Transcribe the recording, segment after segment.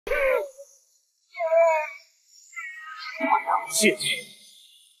进去，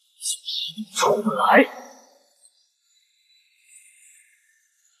就一定出不来。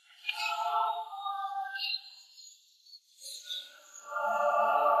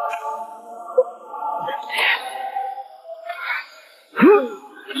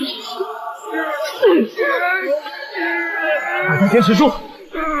打开天使树，我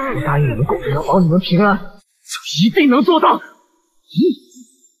答应你们狗人要保你们平安，就一定能做到。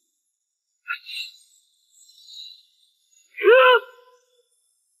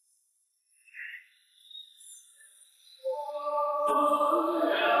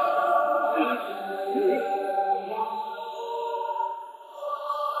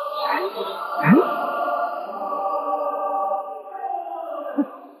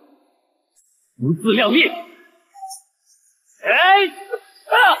不自量力！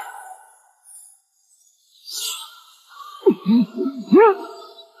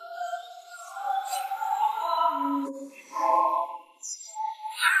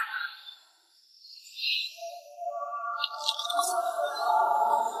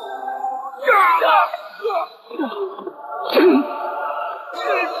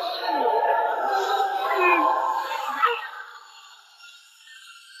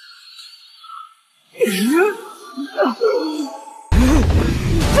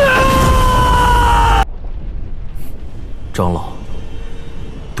长老，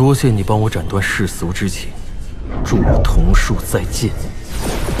多谢你帮我斩断世俗之情，祝我桐树再见。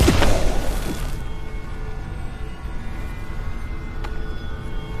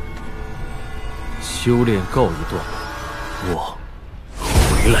修炼告一段落，我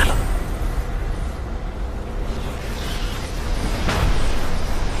回来了。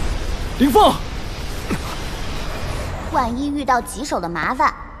林凤，万一遇到棘手的麻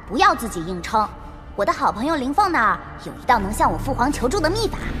烦，不要自己硬撑。我的好朋友林凤那儿有一道能向我父皇求助的秘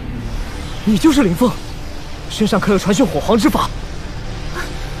法。你就是林凤，身上可有传讯火皇之法？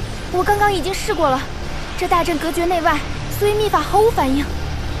我刚刚已经试过了，这大阵隔绝内外，所以秘法毫无反应。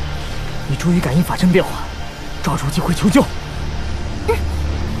你注意感应法阵变化，抓住机会求救。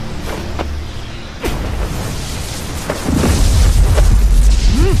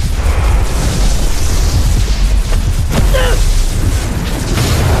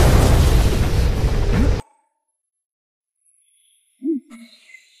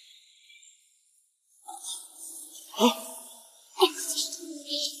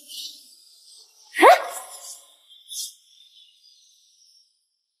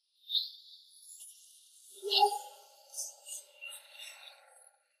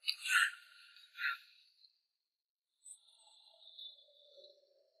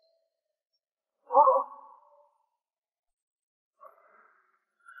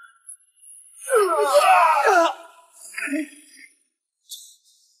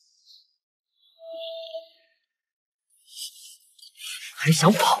还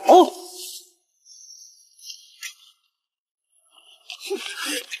想跑？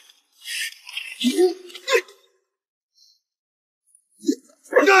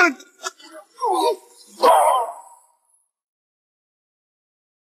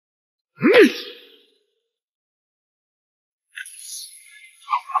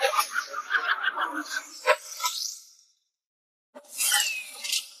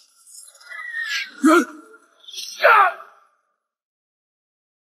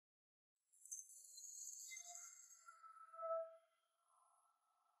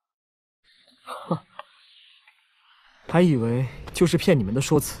还以为就是骗你们的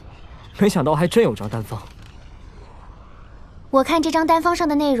说辞，没想到还真有张单方。我看这张单方上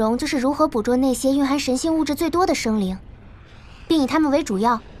的内容就是如何捕捉那些蕴含神性物质最多的生灵，并以它们为主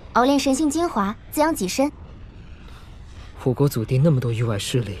要，熬炼神性精华，滋养己身。我国祖地那么多域外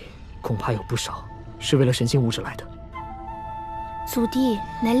势力，恐怕有不少是为了神性物质来的。祖地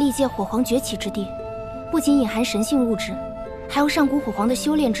乃历届火皇崛起之地，不仅隐含神性物质，还有上古火皇的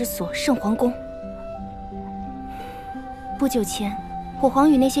修炼之所圣皇宫。不久前，火皇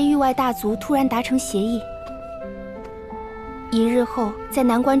与那些域外大族突然达成协议，以日后在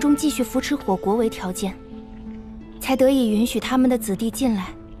南关中继续扶持火国为条件，才得以允许他们的子弟进来，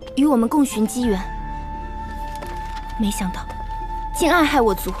与我们共寻机缘。没想到，竟暗害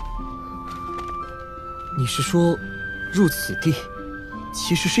我族。你是说，入此地，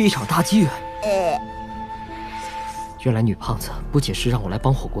其实是一场大机缘？原来女胖子不仅是让我来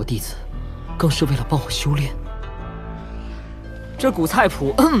帮火国弟子，更是为了帮我修炼。这古菜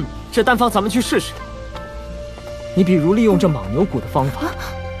谱，这单方咱们去试试。你比如利用这牦牛骨的方法，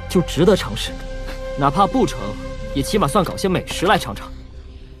就值得尝试。哪怕不成，也起码算搞些美食来尝尝。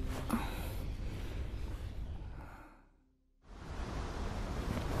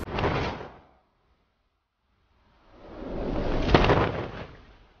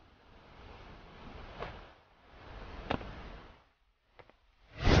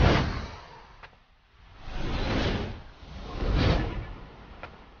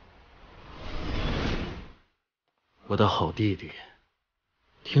我的好弟弟，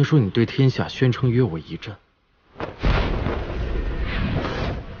听说你对天下宣称约我一战。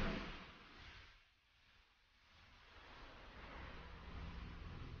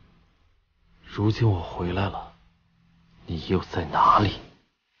如今我回来了，你又在哪里？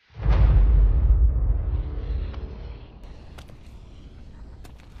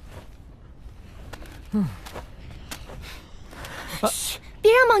嘘，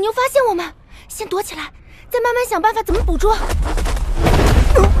别让莽牛发现我们，先躲起来，再慢慢想办法怎么捕捉。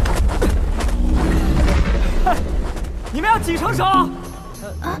你们要几成熟？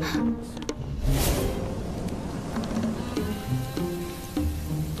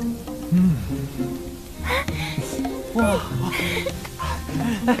哇，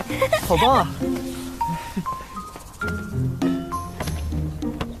好棒啊！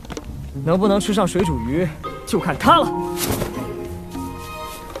能不能吃上水煮鱼，就看他了。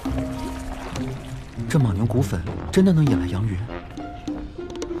这莽牛骨粉真的能引来杨云？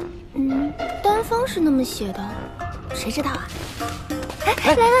单方是那么写的，谁知道啊？哎，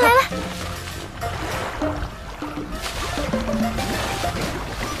来了！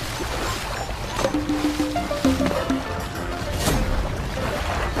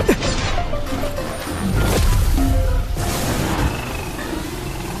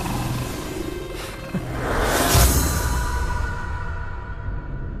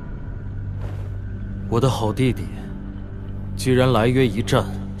我的好弟弟，既然来约一战，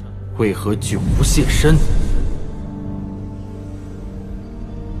为何久不现身？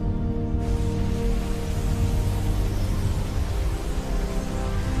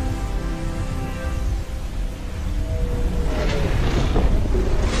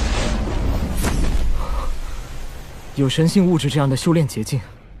有神性物质这样的修炼捷径，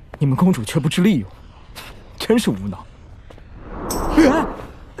你们公主却不知利用，真是无脑。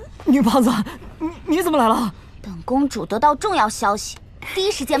女胖子，你怎么来了？本公主得到重要消息，第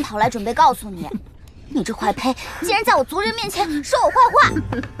一时间跑来准备告诉你。你这坏胚，竟然在我族人面前说我坏话！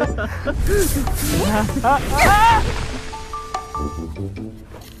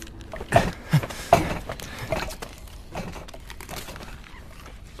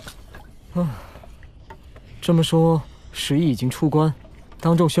这么说，石毅已经出关，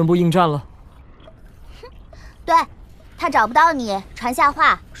当众宣布应战了。对，他找不到你，传下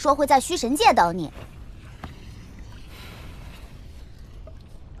话说会在虚神界等你。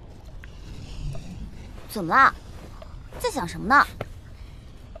怎么了？在想什么呢？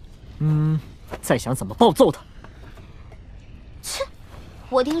在想怎么暴揍他。切，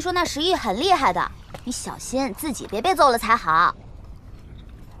我听说那石毅很厉害的，你小心自己别被揍了才好。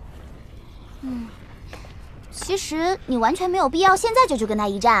其实你完全没有必要现在就去跟他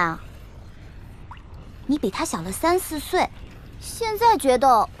一战啊。你比他小了3、4岁，现在决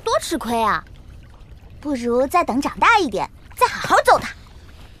斗多吃亏啊！不如再等长大一点，再好好揍他。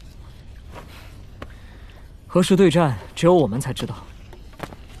何时对战，只有我们才知道，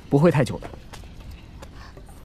不会太久的。